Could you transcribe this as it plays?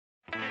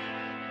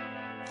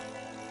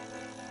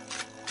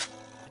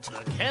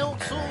The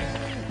council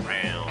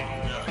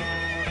roundup.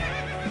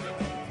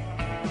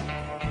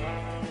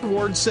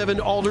 Ward 7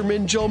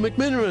 Alderman Joe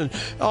McMiniman.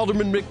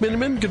 Alderman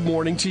McMiniman, good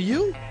morning to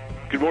you.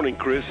 Good morning,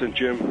 Chris and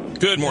Jim.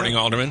 Good morning,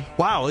 Alderman.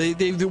 Wow,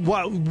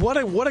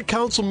 what a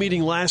council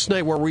meeting last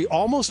night where we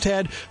almost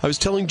had, I was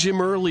telling Jim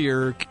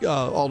earlier,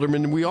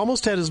 Alderman, we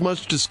almost had as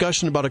much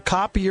discussion about a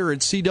copier at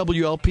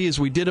CWLP as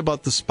we did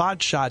about the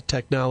spot shot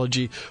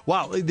technology.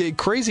 Wow,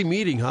 crazy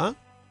meeting, huh?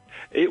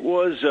 It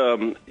was,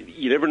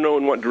 you never know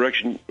in what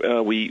direction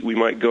we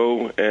might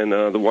go, and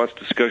the Watts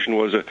discussion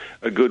was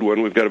a good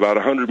one. We've got about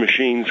 100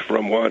 machines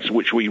from Watts,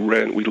 which we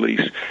rent, we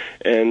lease,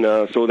 and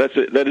so that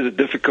is a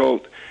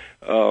difficult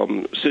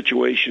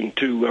situation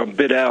to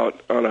bid out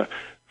on a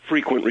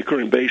frequent,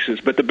 recurring basis.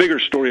 But the bigger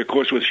story, of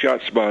course, was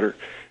ShotSpotter,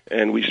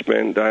 and we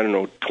spent,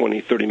 20,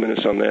 30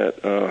 minutes on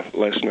that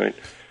last night.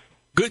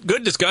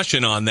 Good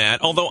discussion on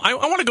that. Although I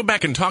want to go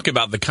back and talk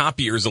about the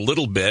copiers a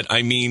little bit.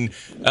 I mean,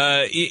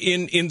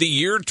 in the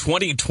year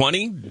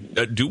 2020,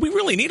 do we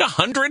really need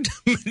 100,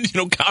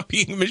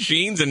 copying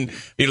machines and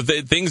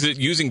the things that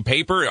using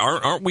paper?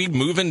 Aren't we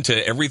moving to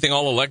everything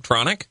all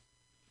electronic?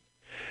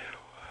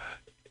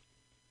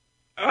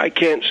 I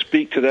can't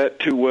speak to that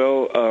too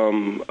well.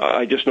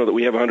 I just know that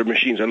we have 100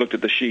 machines. I looked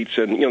at the sheets,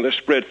 and they're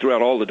spread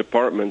throughout all the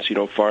departments.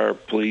 Fire,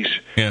 police,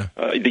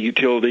 the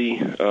utility,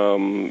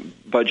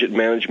 budget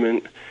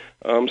management.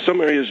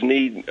 Some areas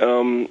need,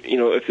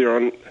 if they're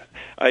on.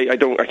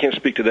 I can't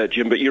speak to that,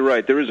 Jim. But you're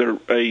right. There is a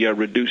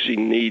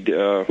reducing need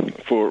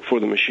for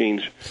the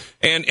machines,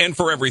 and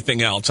for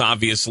everything else.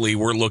 Obviously,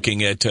 we're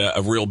looking at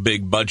a real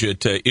big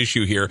budget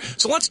issue here.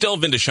 So let's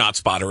delve into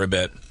ShotSpotter a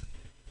bit.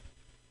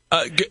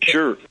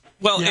 Sure.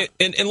 Well, yeah.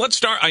 and let's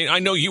start. I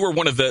know you were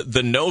one of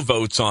the no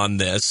votes on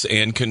this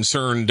and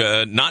concerned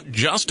not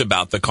just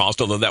about the cost,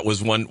 although that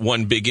was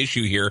one big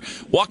issue here.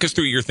 Walk us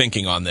through your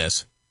thinking on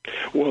this.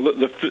 Well,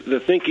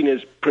 the thinking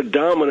is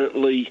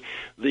predominantly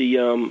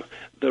the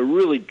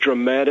really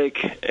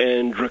dramatic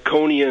and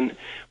draconian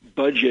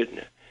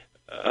budget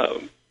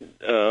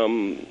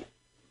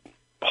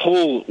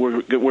hole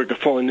we're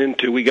falling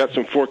into. We got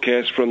some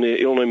forecasts from the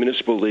Illinois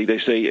Municipal League. They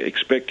say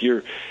expect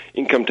your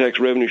income tax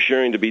revenue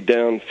sharing to be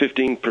down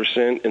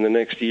 15% in the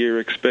next year.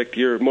 Expect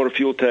your motor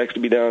fuel tax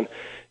to be down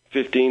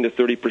 15 to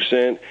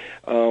 30%.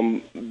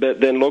 But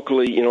then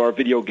locally, our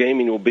video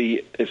gaming will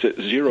be it's at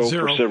zero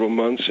for several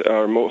months.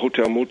 Our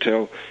hotel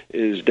motel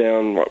is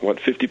down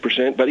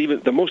 50%. But even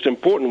the most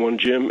important one,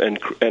 Jim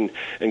and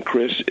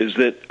Chris, is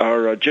that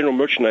our general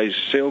merchandise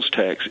sales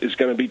tax is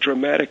going to be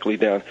dramatically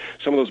down.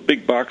 Some of those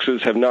big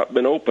boxes have not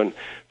been open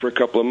for a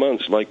couple of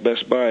months, like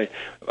Best Buy.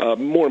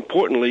 More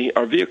importantly,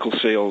 our vehicle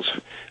sales,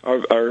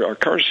 our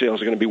car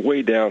sales are going to be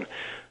way down.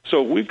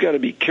 So we've got to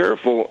be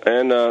careful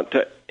and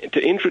to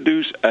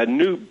introduce a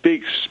new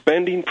big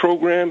spending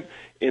program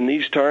in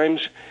these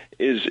times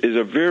is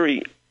a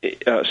very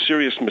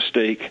serious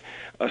mistake,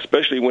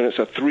 especially when it's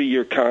a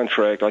 3-year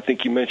contract. I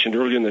think you mentioned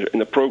earlier in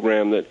the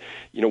program that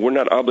we're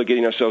not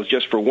obligating ourselves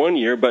just for 1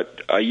 year,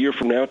 but a year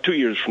from now, 2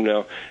 years from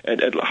now,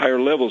 at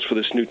higher levels for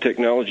this new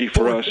technology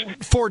for us.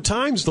 4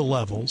 times the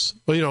levels.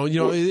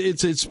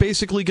 It's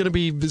basically going to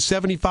be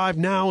 75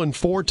 now and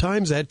 4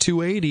 times that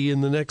 280 in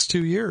the next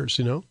 2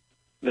 years.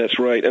 That's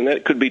right, and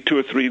that could be 2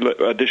 or 3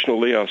 additional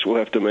layoffs we'll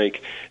have to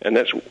make, and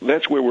that's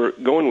where we're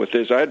going with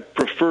this. I'd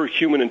prefer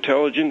human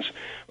intelligence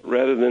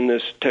rather than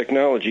this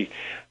technology.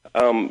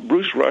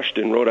 Bruce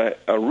Rushton wrote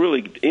a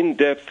really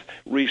in-depth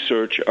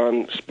research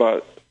on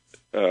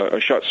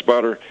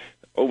ShotSpotter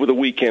over the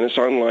weekend. It's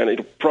online.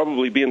 It'll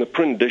probably be in the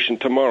print edition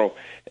tomorrow.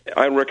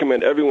 I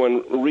recommend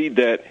everyone read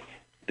that.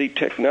 The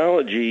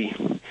technology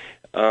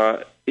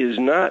is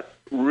not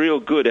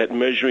real good at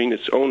measuring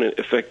its own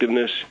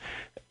effectiveness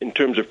in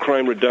terms of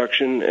crime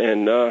reduction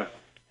and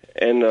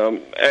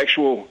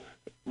actual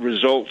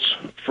results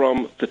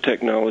from the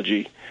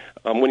technology.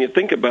 When you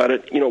think about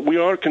it, we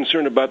are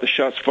concerned about the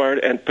shots fired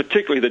and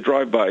particularly the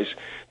drive-bys,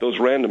 those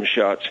random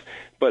shots.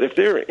 But if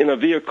they're in a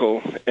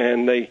vehicle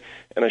and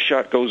a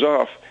shot goes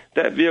off,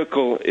 that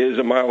vehicle is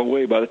a mile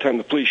away by the time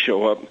the police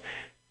show up.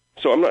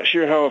 So I'm not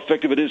sure how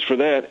effective it is for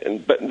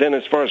that. But then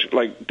as far as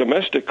like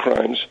domestic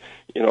crimes,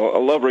 a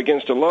lover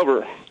against a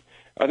lover,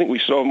 I think we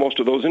solve most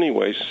of those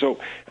anyways. So,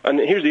 and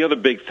here's the other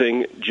big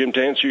thing, Jim,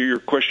 to answer your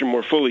question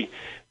more fully.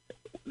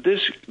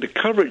 The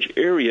coverage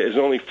area is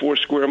only 4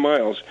 square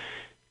miles.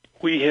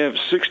 We have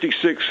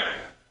 66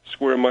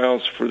 square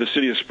miles for the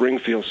city of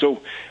Springfield.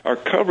 So our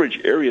coverage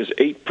area is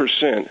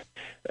 8%.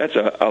 That's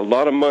a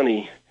lot of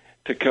money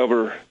to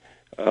cover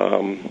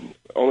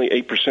only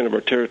 8% of our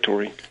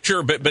territory.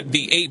 Sure, but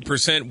the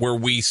 8% where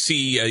we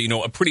see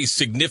a pretty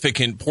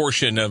significant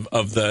portion of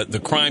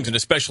the crimes and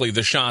especially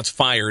the shots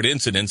fired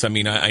incidents. I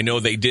mean, I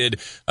know they did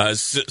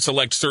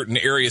select certain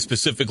areas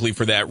specifically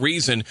for that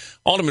reason.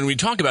 Alderman, when we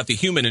talk about the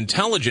human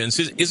intelligence,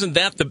 isn't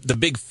that the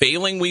big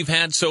failing we've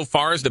had so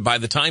far? Is that by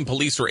the time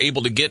police are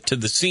able to get to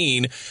the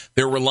scene,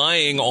 they're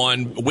relying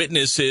on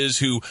witnesses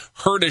who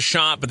heard a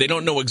shot, but they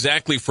don't know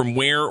exactly from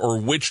where or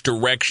which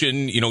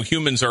direction.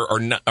 Humans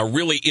are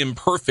really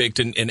imperfect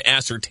in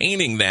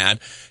ascertaining that.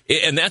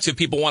 And that's if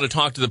people want to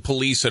talk to the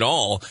police at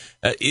all.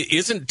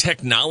 Isn't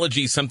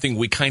technology something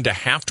we kind of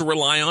have to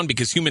rely on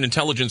because human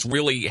intelligence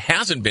really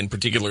hasn't been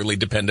particularly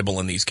dependable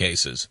in these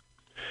cases?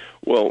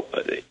 Well,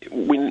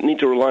 we need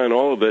to rely on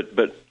all of it,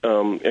 but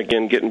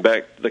again, getting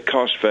back, the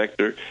cost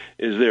factor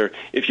is there.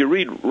 If you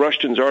read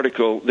Rushton's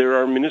article, there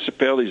are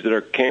municipalities that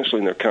are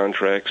canceling their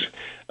contracts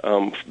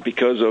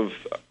because of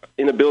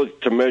inability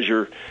to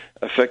measure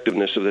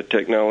effectiveness of the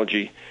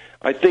technology.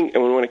 I think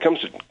when it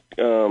comes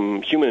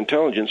to human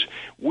intelligence,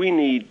 we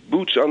need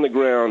boots on the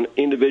ground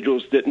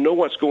individuals that know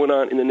what's going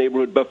on in the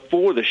neighborhood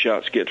before the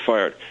shots get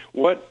fired.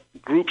 What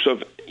groups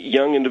of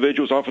young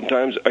individuals,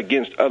 oftentimes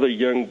against other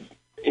young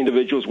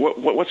individuals,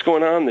 what's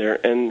going on there,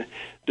 and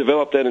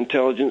develop that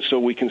intelligence so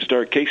we can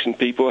start casing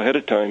people ahead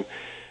of time,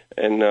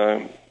 and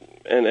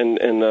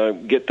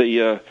get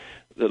the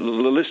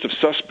list of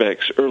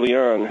suspects early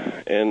on,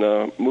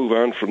 and move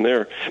on from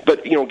there.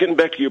 But getting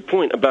back to your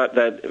point about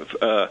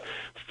that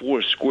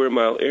 4 square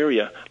mile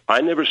area,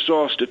 I never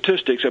saw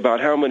statistics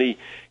about how many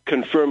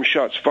confirmed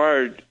shots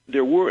fired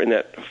there were in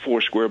that 4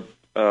 square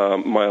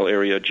mile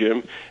area,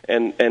 Jim.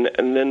 And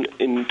then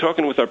in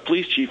talking with our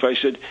police chief, I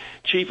said,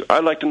 Chief,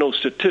 I'd like to know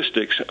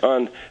statistics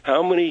on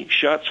how many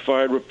shots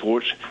fired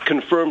reports,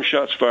 confirmed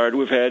shots fired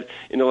we've had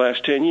in the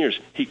last 10 years.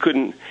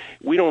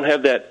 We don't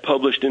have that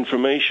published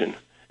information,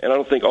 and I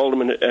don't think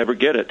aldermen ever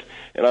get it.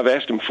 And I've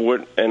asked him for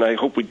it, and I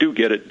hope we do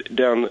get it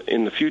down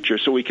in the future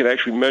so we can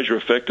actually measure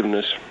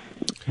effectiveness.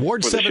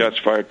 Ward for 7, the shots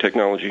fired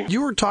technology.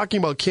 You were talking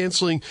about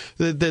canceling,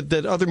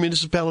 that other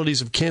municipalities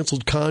have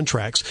canceled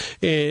contracts,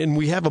 and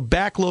we have a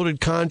backloaded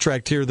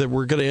contract here that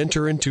we're going to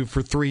enter into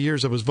for 3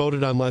 years that was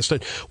voted on last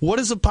night. What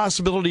is the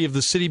possibility of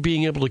the city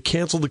being able to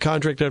cancel the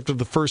contract after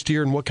the first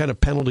year, and what kind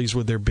of penalties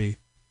would there be?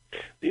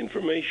 The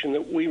information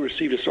that we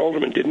received as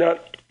aldermen did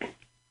not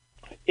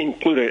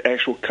include an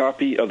actual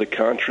copy of the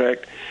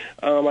contract.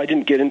 I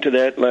didn't get into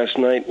that last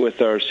night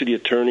with our city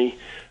attorney.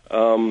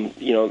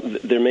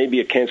 There may be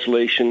a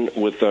cancellation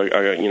with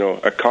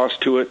a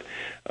cost to it.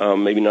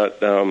 Maybe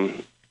not.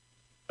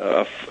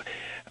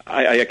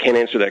 I can't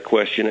answer that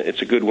question.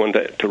 It's a good one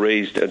to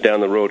raise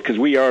down the road because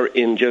we are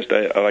in just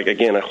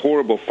a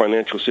horrible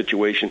financial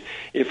situation.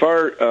 If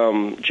our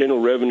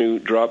general revenue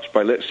drops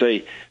by, let's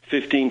say,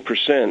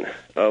 15%,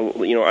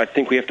 I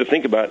think we have to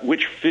think about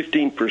which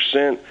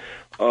 15%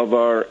 of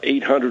our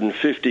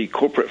 850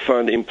 corporate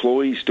fund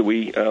employees do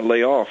we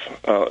lay off.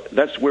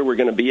 That's where we're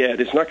going to be at.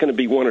 It's not going to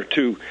be 1 or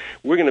 2.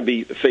 We're going to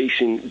be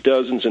facing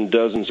dozens and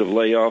dozens of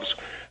layoffs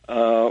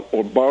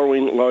or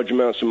borrowing large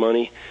amounts of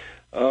money.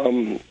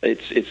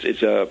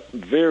 It's a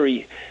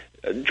very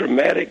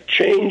dramatic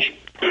change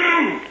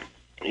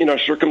in our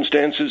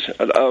circumstances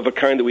of a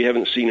kind that we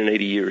haven't seen in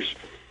 80 years.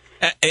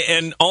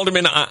 And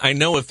Alderman, I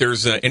know if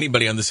there's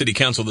anybody on the city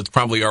council that's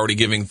probably already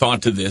giving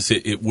thought to this,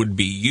 it would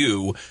be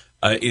you.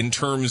 In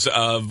terms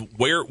of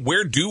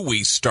where do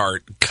we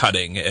start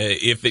cutting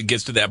if it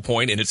gets to that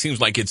point? And it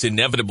seems like it's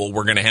inevitable.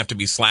 We're going to have to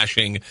be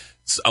slashing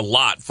a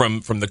lot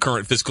from the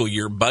current fiscal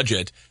year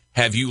budget.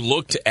 Have you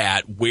looked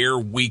at where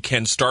we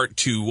can start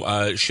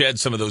to shed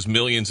some of those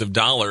millions of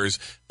dollars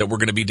that we're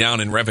going to be down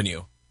in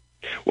revenue?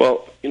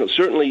 Well,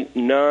 certainly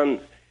you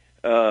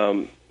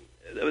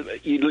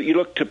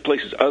look to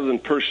places other than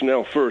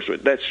personnel first.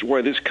 That's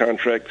why this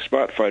contract,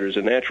 Spot Fighter, is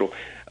a natural.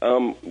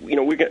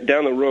 We got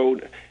down the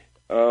road.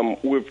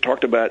 We've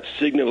talked about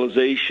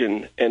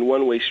signalization and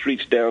one-way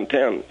streets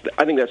downtown.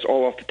 I think that's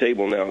all off the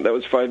table now. That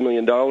was $5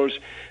 million.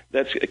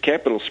 That's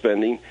capital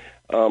spending,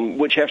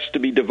 which has to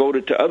be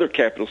devoted to other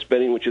capital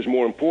spending, which is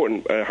more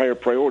important, higher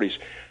priorities.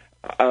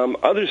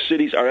 Other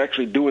cities are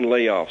actually doing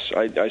layoffs.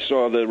 I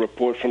saw the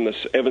report from the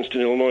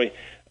Evanston, Illinois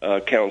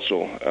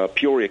Council,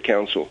 Peoria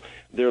Council.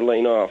 They're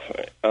laying off.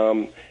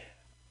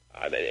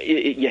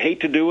 You hate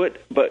to do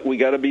it, but we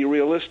got to be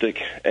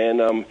realistic.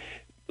 And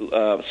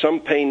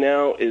some pain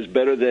now is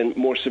better than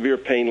more severe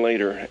pain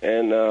later.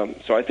 And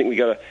so I think we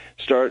got to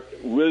start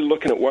really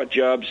looking at what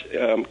jobs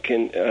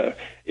can.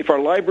 If our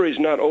library is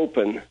not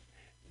open,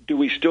 do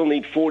we still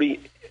need 40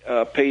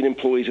 paid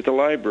employees at the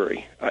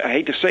library? I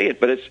hate to say it,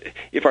 but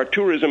if our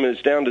tourism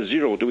is down to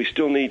 0, do we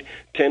still need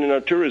 10 in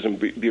our tourism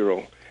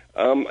bureau?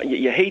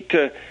 You hate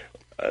to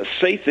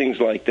say things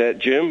like that,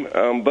 Jim,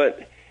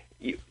 but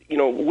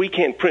we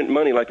can't print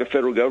money like the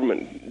federal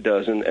government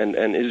does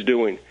and is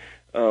doing.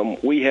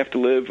 We have to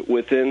live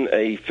within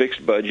a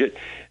fixed budget.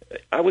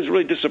 I was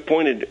really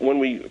disappointed when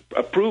we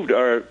approved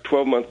our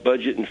 12-month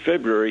budget in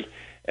February.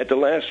 At the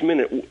last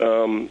minute,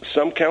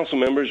 some council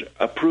members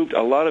approved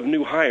a lot of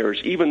new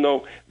hires, even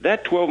though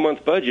that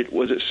 12-month budget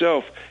was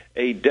itself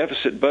a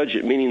deficit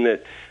budget, meaning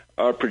that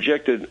our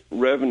projected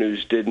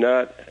revenues did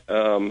not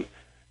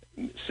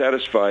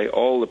satisfy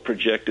all the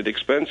projected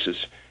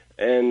expenses.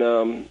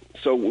 And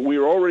so we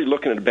were already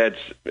looking at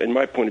in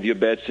my point of view, a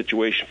bad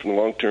situation for the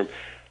long term.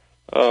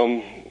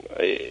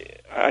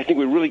 I think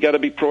we really got to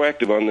be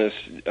proactive on this,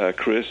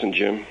 Chris and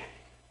Jim.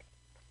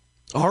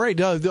 All right,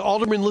 the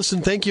Alderman,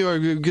 listen, thank you.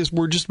 I guess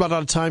we're just about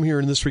out of time here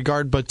in this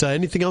regard, but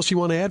anything else you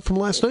want to add from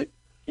last night?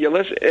 Yeah,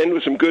 let's end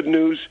with some good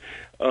news.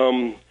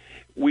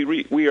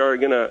 we are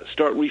going to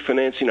start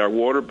refinancing our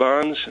water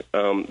bonds.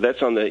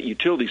 That's on the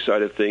utility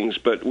side of things,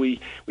 but we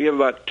have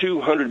about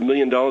 $200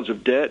 million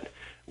of debt.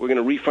 We're going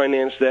to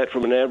refinance that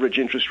from an average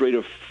interest rate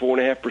of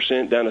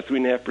 4.5% down to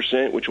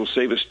 3.5%, which will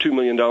save us $2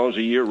 million a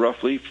year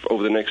roughly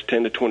over the next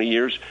 10 to 20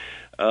 years.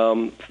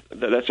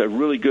 That's a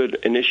really good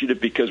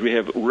initiative because we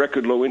have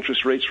record low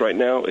interest rates right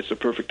now. It's a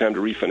perfect time to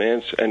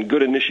refinance, and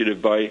good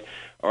initiative by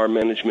our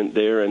management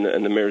there and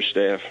the mayor's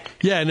staff.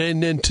 Yeah,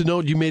 and to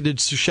note, you made a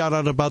shout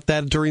out about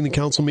that during the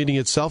council meeting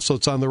itself, so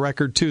it's on the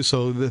record too.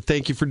 So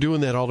thank you for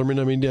doing that, Alderman.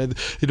 I mean,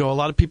 a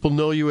lot of people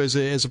know you as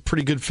a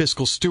pretty good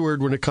fiscal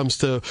steward when it comes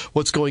to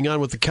what's going on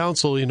with the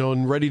council,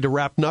 and ready to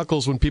wrap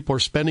knuckles when people are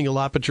spending a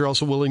lot, but you're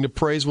also willing to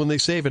praise when they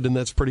save it, and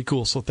that's pretty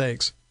cool. So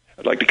thanks.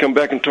 I'd like to come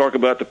back and talk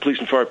about the police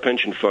and fire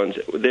pension funds.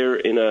 They're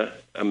in a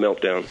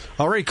meltdown.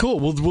 All right, cool.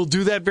 We'll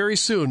do that very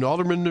soon.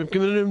 Alderman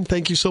McMenamin,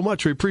 thank you so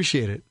much. We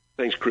appreciate it.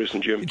 Thanks, Chris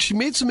and Jim. She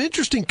made some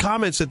interesting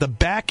comments at the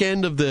back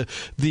end of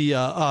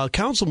the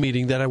council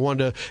meeting that I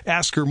wanted to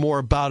ask her more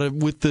about it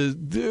with the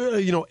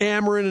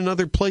Ameren and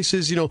other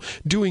places,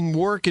 doing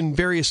work in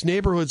various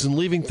neighborhoods and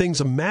leaving things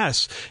a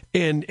mess.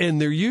 And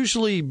they're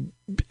usually,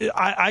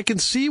 I can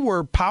see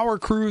where power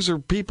crews or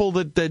people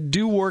that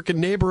do work in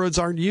neighborhoods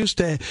aren't used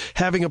to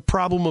having a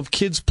problem of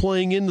kids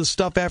playing in the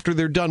stuff after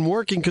they're done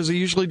working because they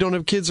usually don't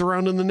have kids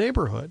around in the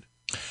neighborhood.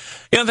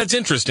 Yeah, that's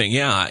interesting.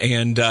 Yeah,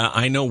 and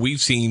I know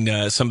we've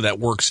seen some of that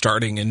work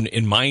starting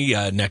in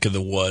my neck of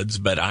the woods,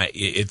 but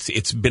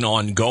it's been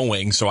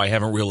ongoing, so I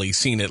haven't really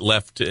seen it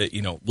left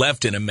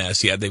in a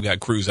mess yet. They've got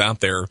crews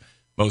out there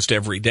most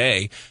every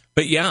day.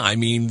 But yeah, I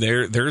mean,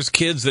 there's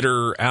kids that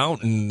are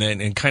out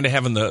and kind of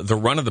having the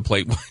run of the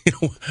plate.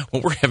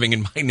 What we're having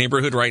in my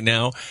neighborhood right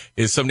now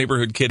is some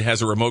neighborhood kid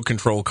has a remote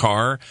control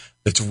car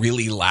that's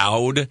really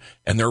loud,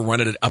 and they're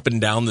running it up and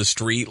down the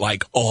street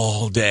like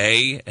all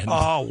day and,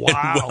 and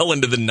well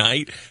into the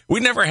night.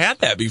 We never had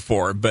that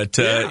before, but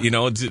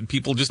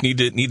people just need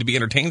to be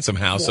entertained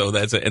somehow. So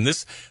that's it. And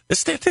this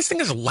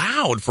thing is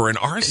loud for an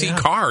RC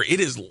car.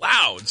 It is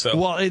loud. So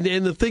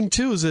and the thing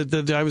too is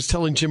that I was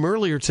telling Jim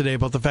earlier today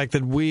about the fact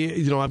that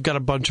I've got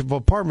a bunch of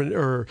apartment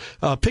or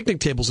picnic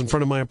tables in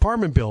front of my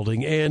apartment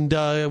building, and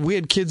we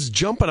had kids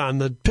jumping on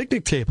the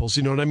picnic tables.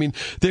 You know what I mean?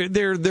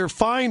 They're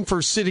fine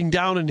for sitting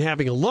down and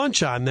having a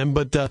lunch on them,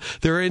 but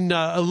they're in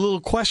a little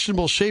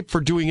questionable shape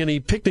for doing any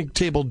picnic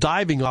table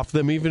diving off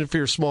them, even if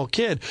you're a small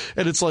kid.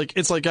 And it's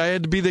like I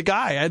had to be the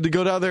guy. I had to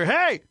go down there.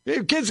 Hey,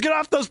 kids, get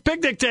off those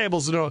picnic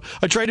tables.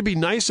 I try to be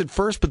nice at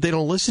first, but they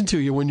don't listen to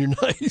you when you're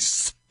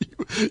nice.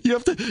 You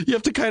have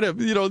to kind of,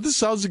 this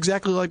sounds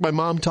exactly like my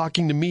mom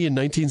talking to me in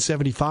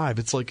 1975.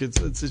 It's like it's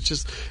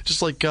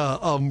just like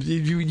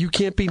you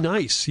can't be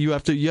nice. You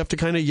have to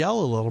kind of yell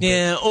a little bit.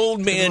 Yeah,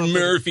 old man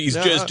Murphy's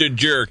just a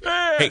jerk.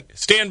 Hey,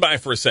 stand by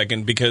for a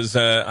second because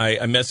I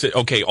messaged.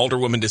 Okay,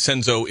 Alderwoman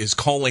DeCenzo is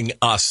calling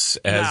us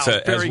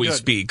as we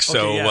speak.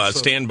 So,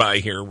 stand by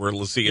here.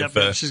 We'll see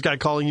if she's got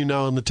calling you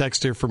now on the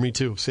text here for me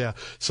too. So yeah,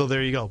 so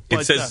there you go.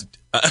 But,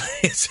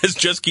 it says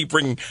just keep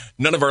ringing.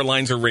 None of our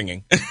lines are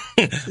ringing.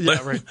 Yeah,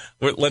 right.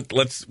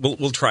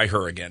 We'll try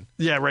her again.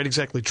 Yeah, right.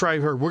 Exactly. Try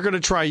her. We're going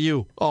to try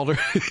you, Alder.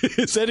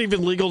 Is that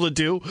even legal to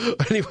do?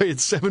 Anyway,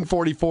 it's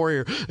 7:44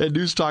 here at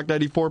News Talk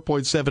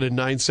 94.7 and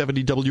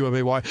 970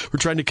 WMAY. We're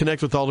trying to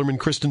connect with Alderman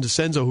Kristen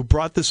DeCenzo, who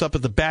brought this up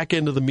at the back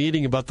end of the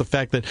meeting about the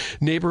fact that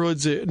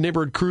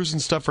neighborhood crews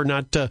and stuff are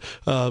not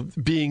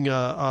being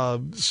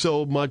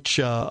so much.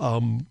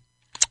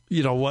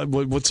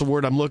 What's the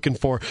word I'm looking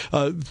for?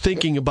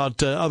 Thinking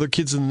about other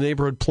kids in the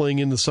neighborhood playing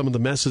into some of the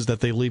messes that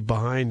they leave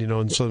behind,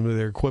 and some of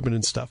their equipment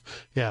and stuff.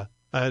 Yeah.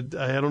 I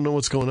don't know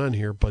what's going on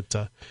here, but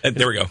there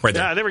we go, right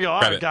there. Yeah, there we go. All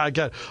right, got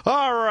it.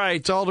 All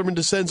right, Alderman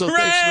DeCenzo,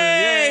 thanks for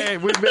yay,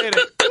 we made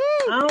it. Woo!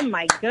 Oh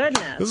my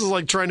goodness! This is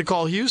like trying to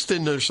call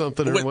Houston or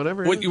something or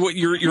whatever.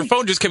 Your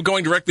phone just kept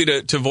going directly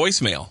to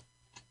voicemail.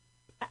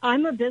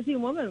 I'm a busy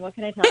woman. What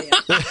can I tell you?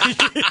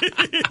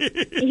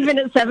 Even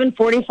at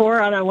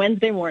 7:44 on a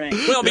Wednesday morning.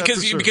 Well,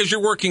 because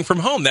you're working from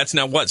home. That's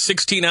now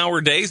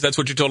 16-hour days. That's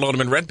what you told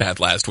Alderman Redpath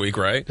last week,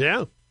 right?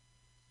 Yeah.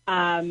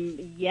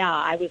 Yeah,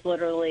 I was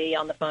literally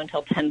on the phone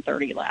till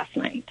 10:30 last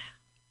night.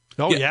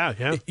 Oh, yeah.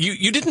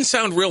 You didn't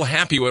sound real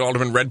happy when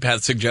Alderman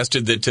Redpath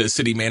suggested that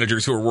city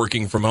managers who are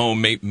working from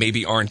home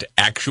maybe aren't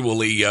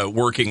actually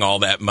working all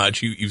that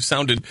much. You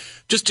sounded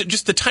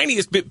just the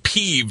tiniest bit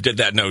peeved at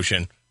that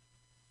notion.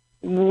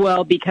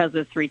 Well, because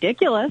it's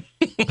ridiculous.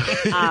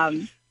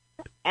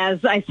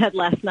 As I said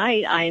last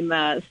night, I'm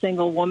a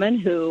single woman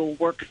who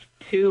works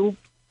 2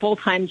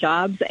 full-time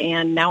jobs,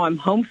 and now I'm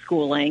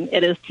homeschooling.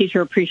 It is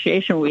Teacher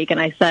Appreciation Week, and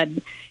I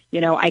said,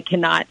 I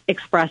cannot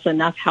express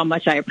enough how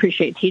much I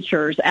appreciate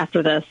teachers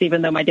after this,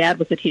 even though my dad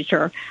was a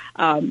teacher.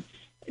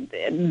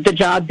 The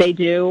job they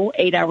do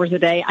 8 hours a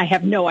day, I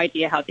have no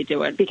idea how they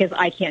do it because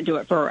I can't do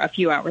it for a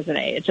few hours a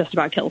day. It just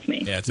about kills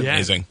me. Yeah, it's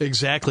amazing. Yeah,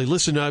 exactly.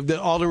 Listen,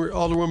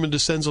 Alderwoman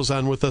DeCenzo's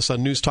on with us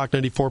on News Talk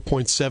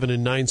 94.7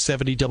 and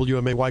 970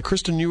 WMAY.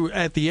 Kristen, you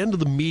at the end of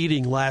the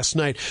meeting last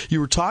night,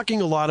 you were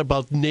talking a lot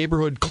about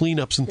neighborhood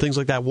cleanups and things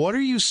like that. What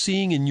are you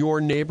seeing in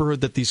your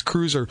neighborhood that these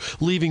crews are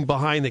leaving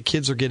behind that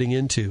kids are getting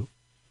into?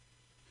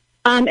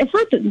 It's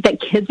not that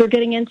kids are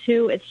getting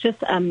into. It's just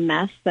a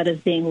mess that is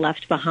being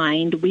left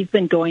behind. We've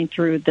been going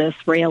through this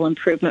rail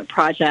improvement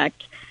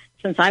project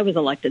since I was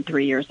elected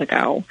 3 years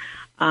ago,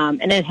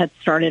 and it had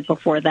started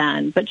before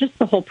then. But just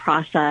the whole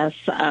process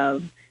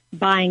of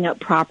buying up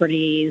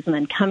properties and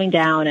then coming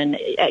down, and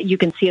you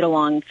can see it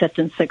along 5th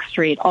and 6th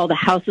Street, all the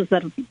houses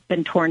that have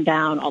been torn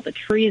down, all the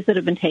trees that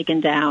have been taken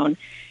down,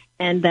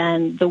 and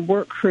then the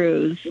work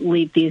crews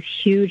leave these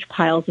huge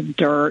piles of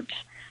dirt.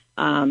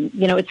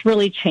 It's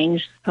really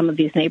changed some of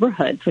these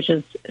neighborhoods, which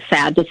is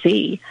sad to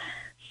see.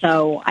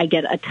 So I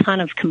get a ton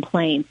of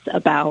complaints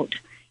about,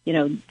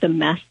 the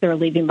mess they're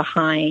leaving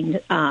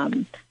behind.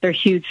 They're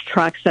huge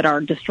trucks that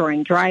are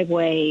destroying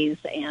driveways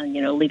and,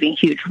 leaving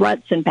huge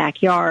ruts in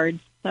backyards.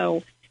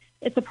 So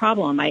it's a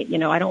problem. I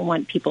don't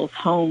want people's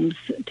homes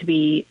to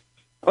be,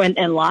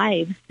 and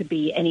lives to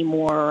be any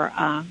more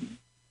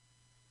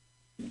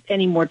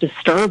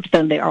disturbed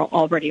than they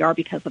already are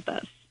because of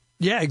this.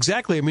 Yeah,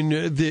 exactly. I mean,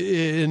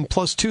 and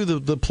plus two,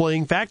 the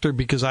playing factor,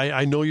 because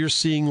I know you're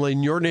seeing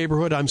in your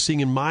neighborhood, I'm seeing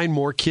in mine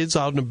more kids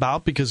out and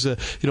about because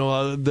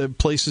the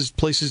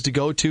places to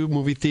go to,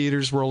 movie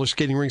theaters, roller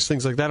skating rinks,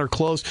 things like that are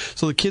closed.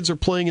 So the kids are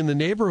playing in the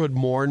neighborhood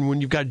more, and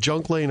when you've got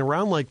junk laying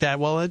around like that,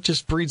 well, that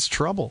just breeds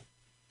trouble.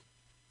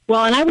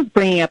 Well, and I was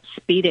bringing up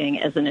speeding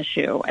as an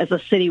issue, as a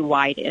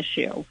citywide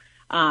issue.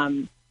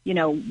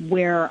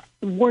 Where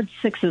Ward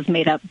 6 is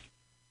made up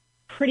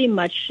pretty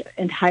much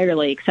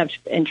entirely, except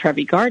in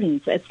Trevi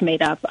Gardens, it's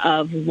made up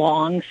of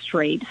long,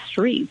 straight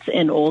streets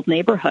in old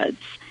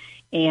neighborhoods.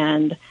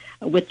 And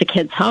with the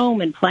kids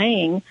home and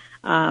playing,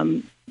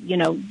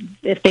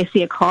 if they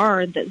see a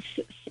car that's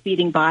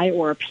speeding by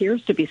or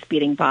appears to be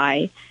speeding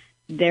by,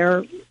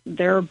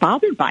 they're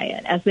bothered by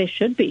it, as they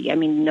should be. I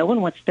mean, no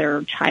one wants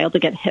their child to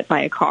get hit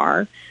by a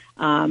car.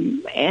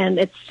 And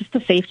it's just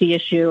a safety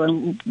issue,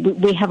 and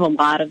we have a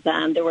lot of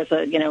them. There was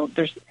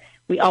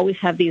we always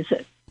have these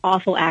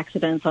awful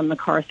accidents on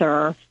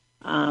MacArthur.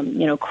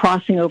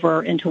 Crossing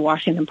over into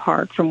Washington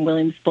Park from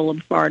Williams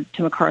Boulevard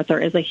to MacArthur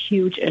is a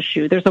huge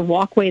issue. There's a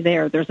walkway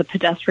there. There's a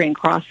pedestrian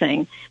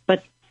crossing,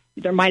 but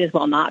there might as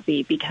well not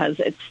be because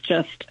it's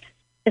a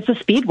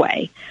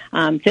speedway.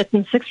 5th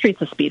and 6th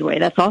Street's a speedway.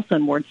 That's also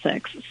in Ward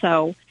 6.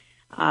 So,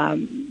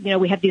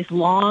 we have these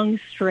long,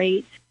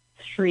 straight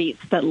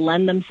streets that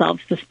lend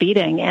themselves to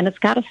speeding, and it's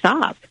got to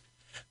stop.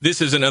 This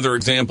is another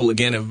example,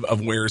 again,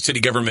 of where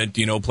city government,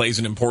 plays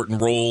an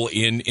important role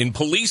in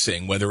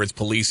policing, whether it's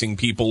policing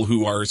people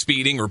who are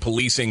speeding or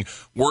policing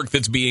work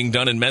that's being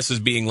done and messes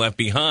being left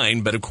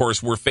behind. But, of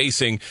course, we're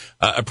facing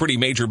a pretty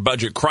major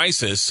budget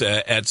crisis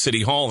at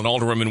City Hall. And,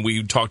 Alderman,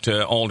 we talked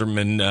to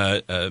Alderman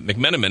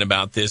McMenamin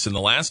about this in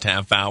the last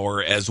half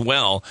hour as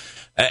well.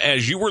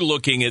 As you were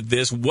looking at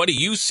this, what do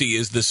you see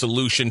as the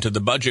solution to the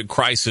budget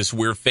crisis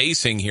we're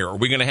facing here? Are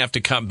we going to have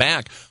to cut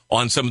back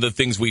on some of the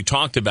things we've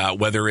talked about,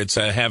 whether it's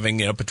having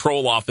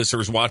patrol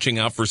officers watching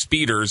out for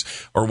speeders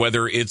or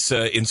whether it's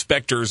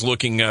inspectors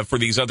looking for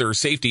these other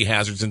safety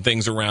hazards and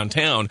things around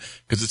town?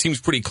 Because it seems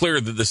pretty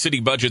clear that the city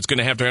budget's going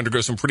to have to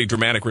undergo some pretty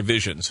dramatic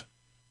revisions.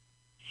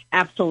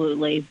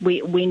 Absolutely.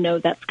 We know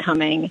that's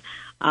coming.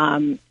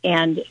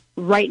 And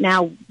right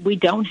now, we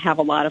don't have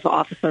a lot of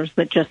officers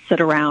that just sit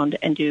around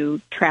and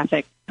do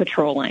traffic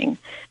patrolling.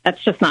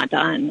 That's just not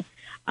done.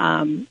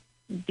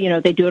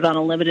 They do it on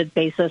a limited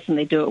basis, and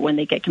they do it when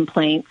they get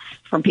complaints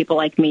from people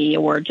like me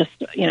or just,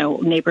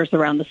 neighbors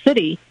around the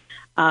city.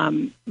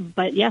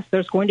 But yes,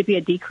 there's going to be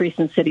a decrease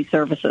in city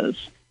services.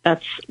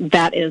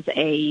 That is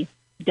a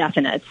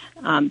definite.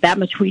 That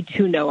much we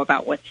do know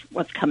about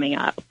what's coming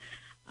up.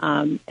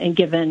 And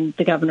given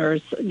the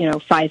governor's,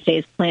 5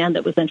 phase plan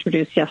that was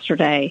introduced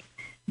yesterday,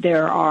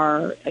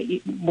 we're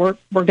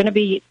going to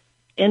be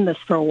in this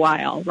for a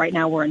while. Right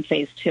now, we're in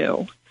phase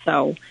 2,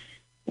 so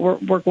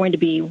we're going to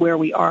be where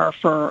we are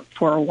for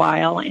a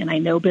while. And I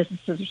know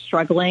businesses are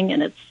struggling,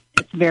 and it's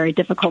very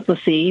difficult to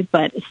see.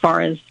 But as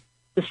far as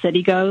the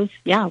city goes,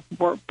 yeah,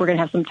 we're going to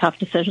have some tough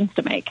decisions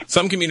to make.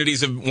 Some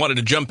communities have wanted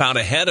to jump out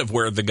ahead of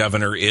where the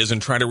governor is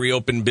and try to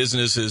reopen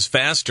businesses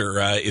faster.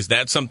 Is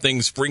that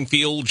something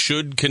Springfield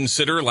should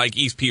consider, like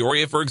East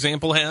Peoria, for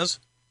example, has?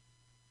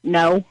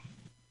 No.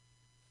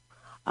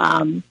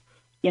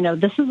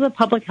 This is a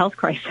public health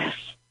crisis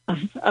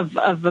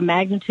of a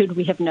magnitude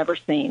we have never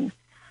seen.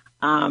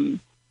 For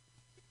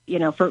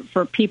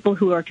people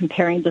who are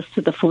comparing this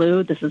to the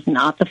flu, this is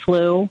not the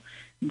flu.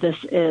 This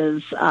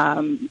is,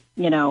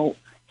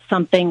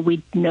 something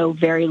we know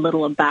very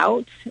little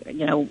about.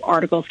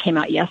 Articles came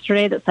out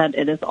yesterday that said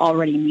it is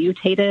already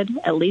mutated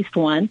at least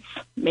once,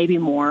 maybe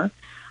more.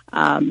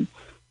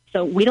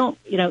 So we don't,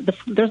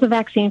 there's a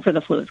vaccine for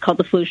the flu. It's called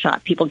the flu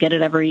shot. People get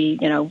it every,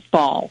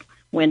 fall,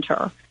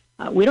 winter.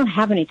 We don't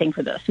have anything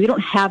for this. We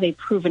don't have a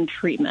proven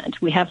treatment.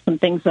 We have some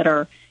things that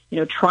are,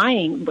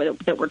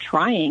 that we're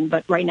trying,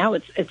 but right now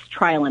it's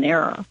trial and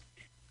error.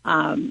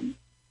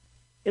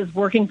 Is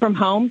working from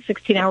home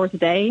 16 hours a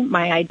day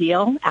my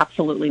ideal?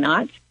 Absolutely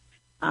not.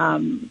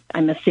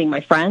 I miss seeing my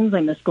friends.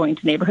 I miss going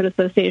to neighborhood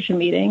association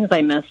meetings.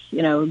 I miss,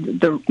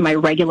 my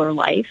regular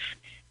life.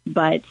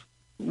 But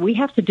we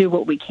have to do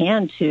what we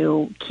can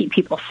to keep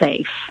people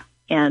safe.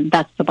 and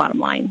that's the bottom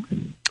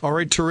line. All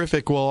right,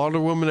 terrific. Well,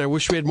 Alderwoman, I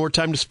wish we had more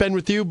time to spend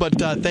with you, but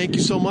thank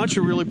you so much.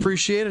 We really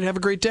appreciate it. Have a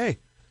great day.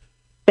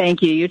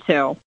 Thank you. You too.